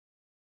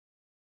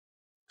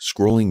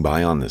Scrolling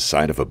by on the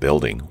side of a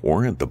building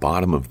or at the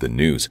bottom of the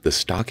news, the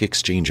stock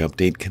exchange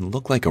update can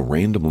look like a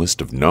random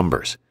list of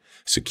numbers.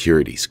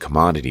 Securities,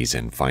 commodities,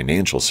 and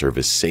financial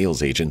service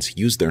sales agents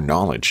use their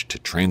knowledge to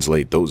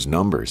translate those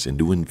numbers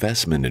into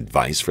investment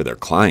advice for their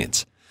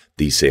clients.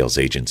 These sales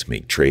agents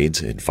make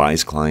trades,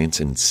 advise clients,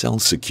 and sell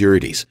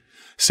securities.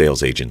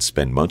 Sales agents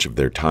spend much of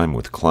their time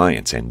with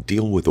clients and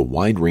deal with a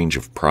wide range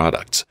of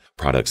products.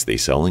 Products they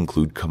sell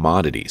include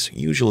commodities,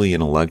 usually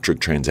an electric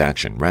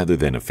transaction rather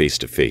than a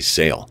face-to-face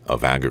sale,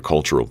 of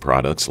agricultural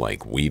products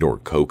like wheat or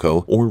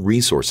cocoa, or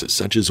resources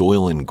such as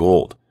oil and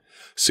gold.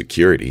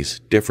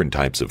 Securities, different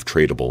types of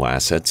tradable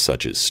assets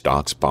such as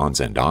stocks, bonds,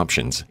 and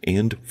options,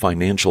 and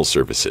financial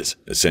services,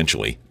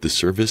 essentially the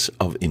service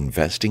of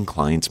investing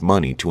clients'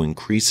 money to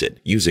increase it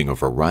using a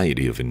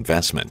variety of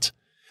investments.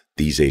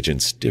 These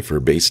agents differ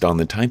based on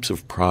the types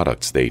of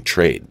products they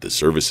trade, the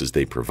services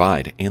they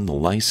provide, and the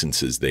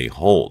licenses they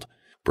hold.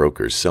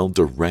 Brokers sell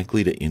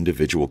directly to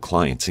individual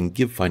clients and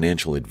give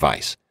financial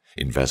advice.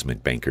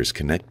 Investment bankers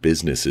connect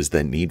businesses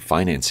that need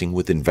financing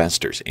with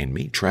investors and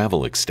may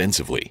travel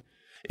extensively.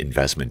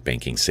 Investment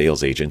banking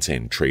sales agents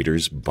and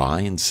traders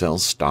buy and sell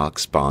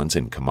stocks, bonds,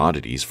 and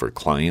commodities for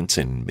clients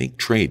and make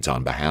trades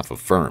on behalf of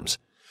firms.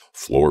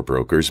 Floor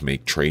brokers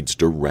make trades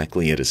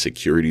directly at a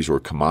securities or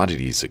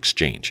commodities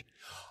exchange.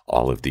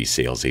 All of these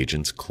sales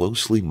agents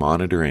closely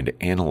monitor and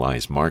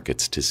analyze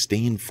markets to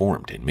stay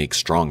informed and make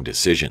strong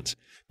decisions.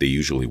 They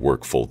usually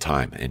work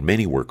full-time, and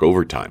many work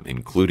overtime,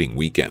 including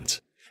weekends.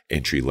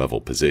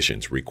 Entry-level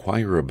positions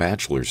require a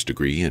bachelor's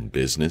degree in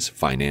business,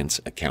 finance,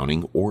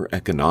 accounting, or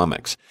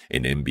economics.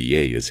 An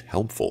MBA is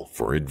helpful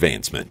for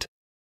advancement.